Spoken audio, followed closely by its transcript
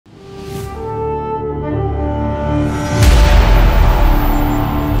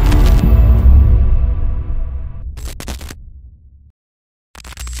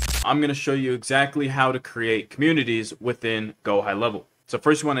I'm going to show you exactly how to create communities within GoHighLevel. So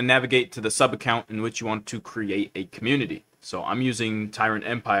first you want to navigate to the sub account in which you want to create a community. So I'm using Tyrant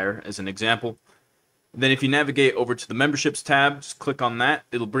Empire as an example. Then if you navigate over to the memberships tab, just click on that.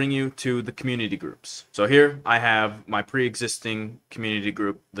 It'll bring you to the community groups. So here I have my pre-existing community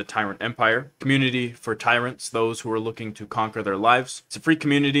group, the Tyrant Empire. Community for tyrants, those who are looking to conquer their lives. It's a free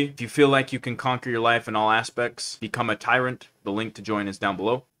community. If you feel like you can conquer your life in all aspects, become a tyrant. The link to join is down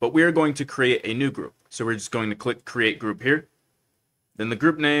below. But we are going to create a new group. So we're just going to click create group here. Then the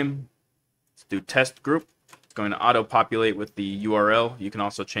group name, let's do test group. It's going to auto-populate with the URL. You can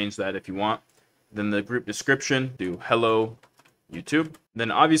also change that if you want. Then the group description, do hello YouTube. Then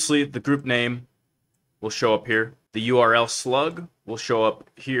obviously the group name will show up here. The URL slug will show up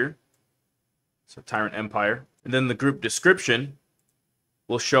here. So Tyrant Empire. And then the group description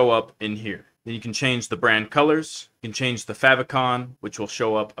will show up in here. Then you can change the brand colors. You can change the favicon, which will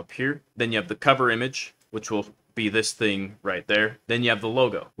show up here. Then you have the cover image, which will be this thing right there. Then you have the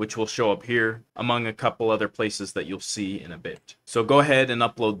logo, which will show up here, among a couple other places that you'll see in a bit. So go ahead and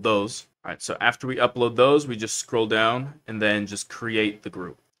upload those. All right, so after we upload those, we just scroll down and then just create the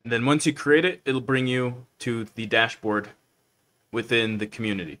group. And then once you create it, it'll bring you to the dashboard within the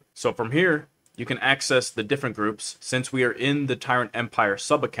community. So from here, you can access the different groups. Since we are in the Tyrant Empire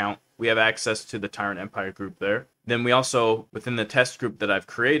sub account, we have access to the Tyrant Empire group there. Then we also, within the test group that I've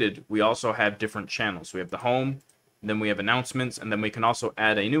created, we also have different channels. We have the home, then we have announcements, and then we can also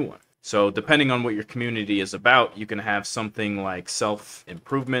add a new one. So depending on what your community is about, you can have something like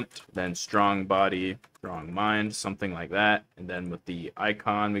self-improvement, then strong body, strong mind, something like that. And then with the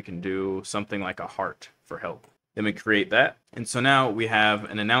icon, we can do something like a heart for health. Then we create that. And so now we have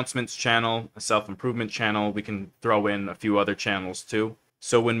an announcements channel, a self-improvement channel. We can throw in a few other channels too.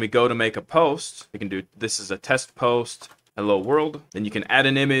 So when we go to make a post, we can do, this is a test post, hello world. Then you can add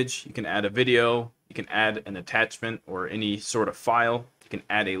an image, you can add a video, you can add an attachment or any sort of file. You can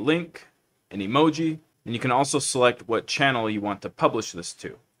add a link, an emoji, and you can also select what channel you want to publish this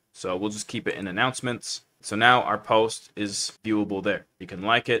to. So we'll just keep it in announcements. So now our post is viewable there. You can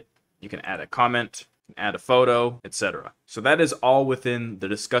like it, you can add a comment, you can add a photo, etc. So that is all within the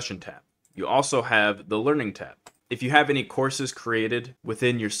discussion tab. You also have the learning tab. If you have any courses created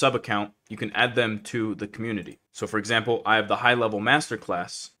within your sub account, you can add them to the community. So for example, I have the HighLevel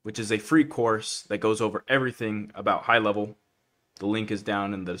Masterclass, which is a free course that goes over everything about HighLevel. The link is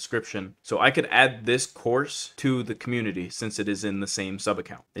down in the description. So I could add this course to the community since it is in the same sub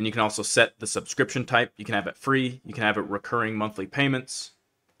account. Then you can also set the subscription type. You can have it free, you can have it recurring monthly payments,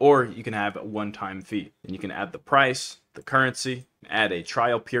 or you can have a one-time fee. And you can add the price, the currency, add a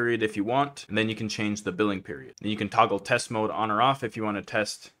trial period if you want, and then you can change the billing period. Then you can toggle test mode on or off if you want to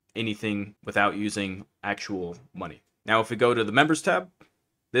test anything without using actual money. Now if we go to the members tab,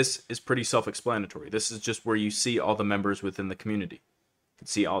 this is pretty self-explanatory. This is just where you see all the members within the community. You can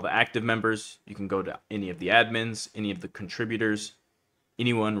see all the active members. You can go to any of the admins, any of the contributors,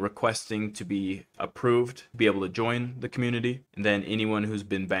 anyone requesting to be approved, be able to join the community, and then anyone who's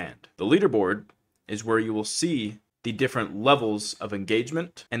been banned. The leaderboard is where you will see the different levels of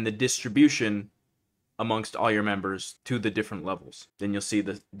engagement and the distribution amongst all your members to the different levels. Then you'll see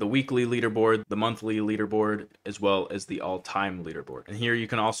the weekly leaderboard, the monthly leaderboard, as well as the all-time leaderboard. And here you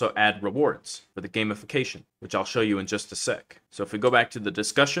can also add rewards for the gamification, which I'll show you in just a sec. So if we go back to the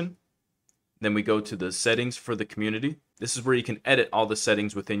discussion, then we go to the settings for the community. This is where you can edit all the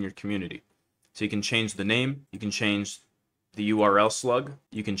settings within your community. So you can change the name, you can change the URL slug,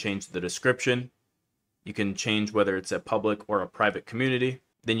 you can change the description, you can change whether it's a public or a private community.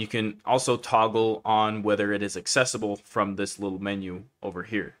 Then you can also toggle on whether it is accessible from this little menu over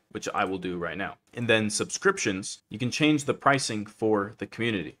here, which I will do right now. And then subscriptions, you can change the pricing for the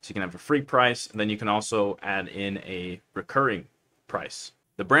community. So you can have a free price, and then you can also add in a recurring price.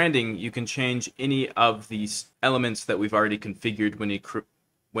 The branding, you can change any of these elements that we've already configured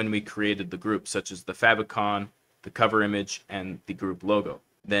when we created the group, such as the favicon, the cover image, and the group logo.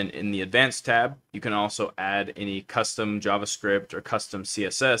 Then in the advanced tab, you can also add any custom JavaScript or custom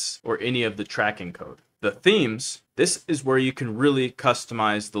CSS or any of the tracking code. The themes, this is where you can really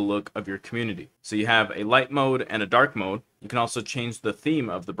customize the look of your community. So you have a light mode and a dark mode. You can also change the theme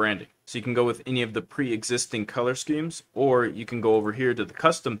of the branding. So you can go with any of the pre-existing color schemes, or you can go over here to the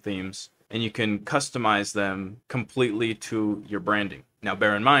custom themes and you can customize them completely to your branding. Now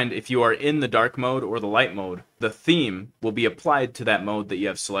bear in mind, if you are in the dark mode or the light mode, the theme will be applied to that mode that you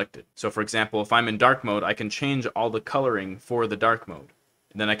have selected. So for example, if I'm in dark mode, I can change all the coloring for the dark mode.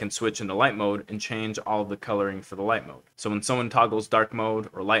 And then I can switch into light mode and change all the coloring for the light mode. So when someone toggles dark mode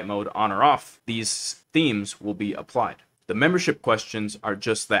or light mode on or off, these themes will be applied. The membership questions are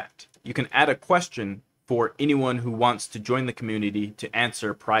just that. You can add a question for anyone who wants to join the community to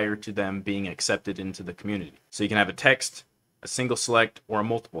answer prior to them being accepted into the community. So you can have a text, a single select, or a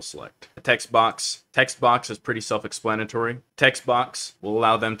multiple select. A text box is pretty self-explanatory. Text box will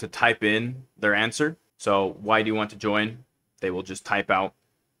allow them to type in their answer. So why do you want to join? They will just type out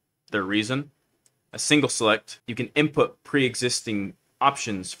their reason. A single select, you can input pre-existing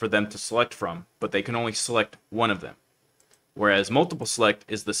options for them to select from, but they can only select one of them. Whereas multiple select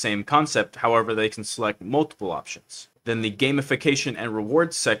is the same concept, however, they can select multiple options. Then the gamification and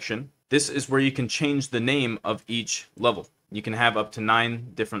rewards section, this is where you can change the name of each level. You can have up to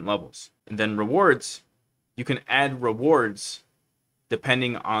 9 different levels. And then rewards, you can add rewards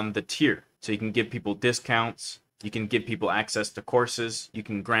depending on the tier. So you can give people discounts, you can give people access to courses, you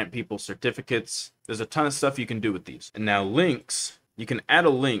can grant people certificates. There's a ton of stuff you can do with these. And now links, you can add a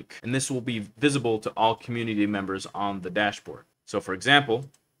link, and this will be visible to all community members on the dashboard. So for example,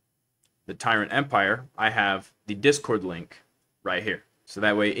 the Tyrant Empire, I have the Discord link right here. So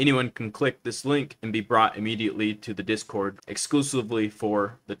that way anyone can click this link and be brought immediately to the Discord exclusively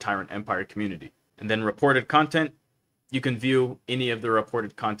for the Tyrant Empire community. And then reported content, you can view any of the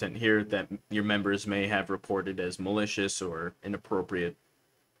reported content here that your members may have reported as malicious or inappropriate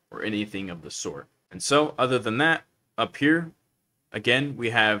or anything of the sort. And so other than that, up here, again,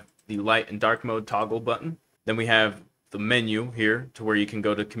 we have the light and dark mode toggle button. Then we have the menu here to where you can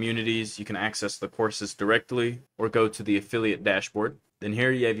go to communities, you can access the courses directly, or go to the affiliate dashboard. Then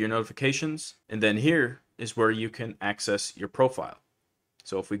here you have your notifications, and then here is where you can access your profile.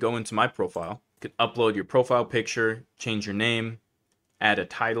 So if we go into my profile, you can upload your profile picture, change your name, add a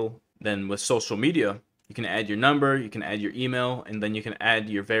title. Then with social media, you can add your number, you can add your email, and then you can add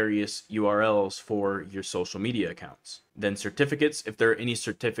your various URLs for your social media accounts. Then certificates, if there are any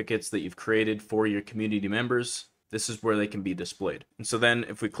certificates that you've created for your community members, this is where they can be displayed. And so then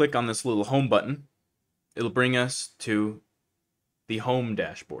if we click on this little home button, it'll bring us to the home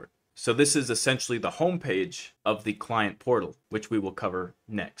dashboard. So this is essentially the home page of the client portal, which we will cover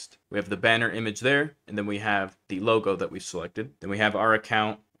next. We have the banner image there, and then we have the logo that we've selected. Then we have our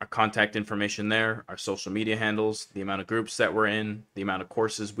account, our contact information there, our social media handles, the amount of groups that we're in, the amount of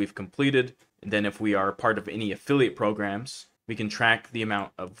courses we've completed. And then if we are part of any affiliate programs, we can track the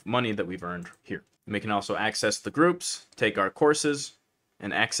amount of money that we've earned here. And we can also access the groups, take our courses,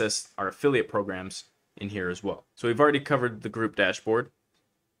 and access our affiliate programs in here as well. So we've already covered the group dashboard.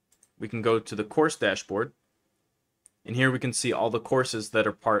 We can go to the course dashboard, and here we can see all the courses that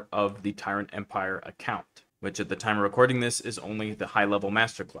are part of the Tyrant Empire account, which at the time of recording this is only the HighLevel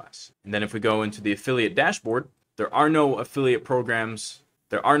Masterclass. And then if we go into the affiliate dashboard, there are no affiliate programs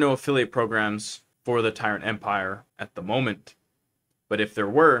for the Tyrant Empire at the moment. But if there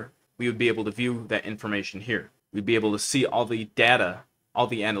were, we would be able to view that information here. We'd be able to see all the data, all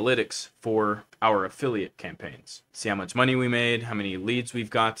the analytics for our affiliate campaigns. See how much money we made, how many leads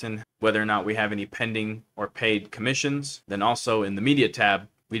we've gotten, whether or not we have any pending or paid commissions. Then also in the media tab,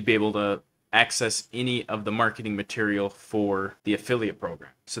 we'd be able to access any of the marketing material for the affiliate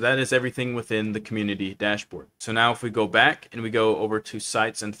program. So that is everything within the community dashboard. So now if we go back and we go over to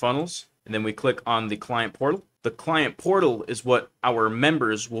sites and funnels, and then we click on the client portal. The client portal is what our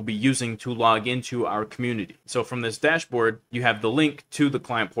members will be using to log into our community. So from this dashboard, you have the link to the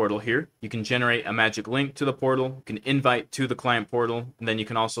client portal here. You can generate a magic link to the portal, you can invite to the client portal, and then you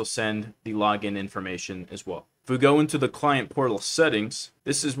can also send the login information as well. If we go into the client portal settings,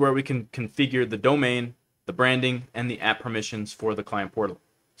 this is where we can configure the domain, the branding, and the app permissions for the client portal.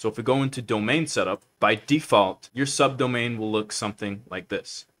 So if we go into domain setup, by default, your subdomain will look something like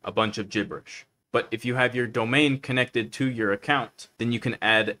this, a bunch of gibberish. But if you have your domain connected to your account, then you can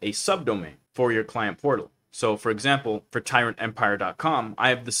add a subdomain for your client portal. So for example, for tyrantempire.com, I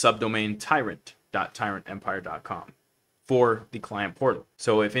have the subdomain tyrant.tyrantempire.com for the client portal.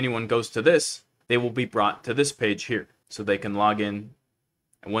 So if anyone goes to this, they will be brought to this page here. So they can log in,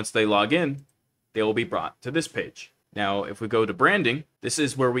 and once they log in, they will be brought to this page. Now, if we go to branding, this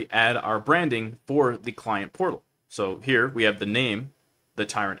is where we add our branding for the client portal. So here we have the name, the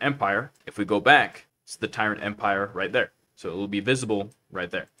Tyrant Empire. If we go back, it's the Tyrant Empire right there. So it will be visible right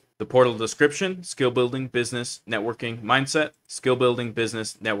there. The portal description, skill building, business, networking, mindset, skill building,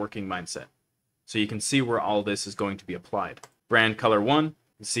 business, networking, mindset. So you can see where all this is going to be applied. Brand color 1,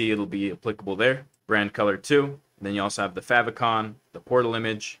 you see it'll be applicable there. Brand color 2, then you also have the favicon, the portal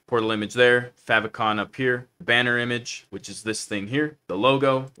image there, favicon up here, banner image, which is this thing here, the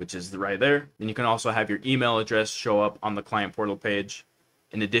logo, which is right there. Then you can also have your email address show up on the client portal page,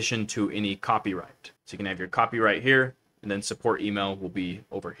 in addition to any copyright. So you can have your copyright here, and then support email will be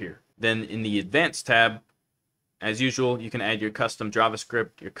over here. Then in the advanced tab, As usual, you can add your custom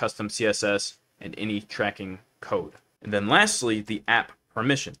JavaScript, your custom CSS, and any tracking code. And then lastly, the app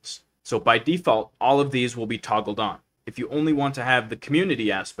permissions. So by default, all of these will be toggled on. If you only want to have the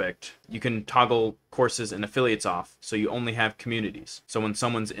community aspect, you can toggle courses and affiliates off, so you only have communities. So when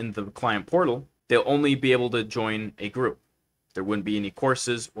someone's in the client portal, they'll only be able to join a group. There wouldn't be any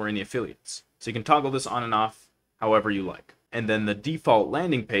courses or any affiliates. So you can toggle this on and off however you like. And then the default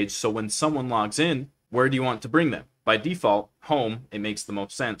landing page, so when someone logs in, where do you want to bring them? By default, home, it makes the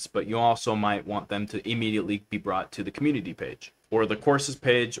most sense, but you also might want them to immediately be brought to the community page, or the courses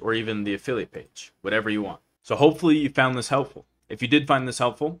page, or even the affiliate page, whatever you want. So hopefully you found this helpful. If you did find this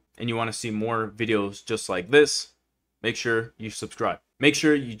helpful, and you want to see more videos just like this, make sure you subscribe. Make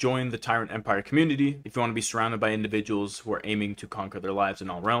sure you join the Tyrant Empire community if you want to be surrounded by individuals who are aiming to conquer their lives in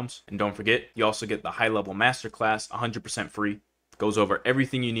all realms. And don't forget, you also get the HighLevel Masterclass 100% free. It goes over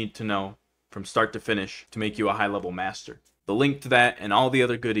everything you need to know from start to finish to make you a high-level master. The link to that and all the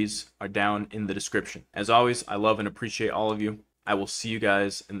other goodies are down in the description. As always, I love and appreciate all of you. I will see you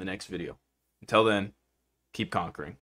guys in the next video. Until then, keep conquering.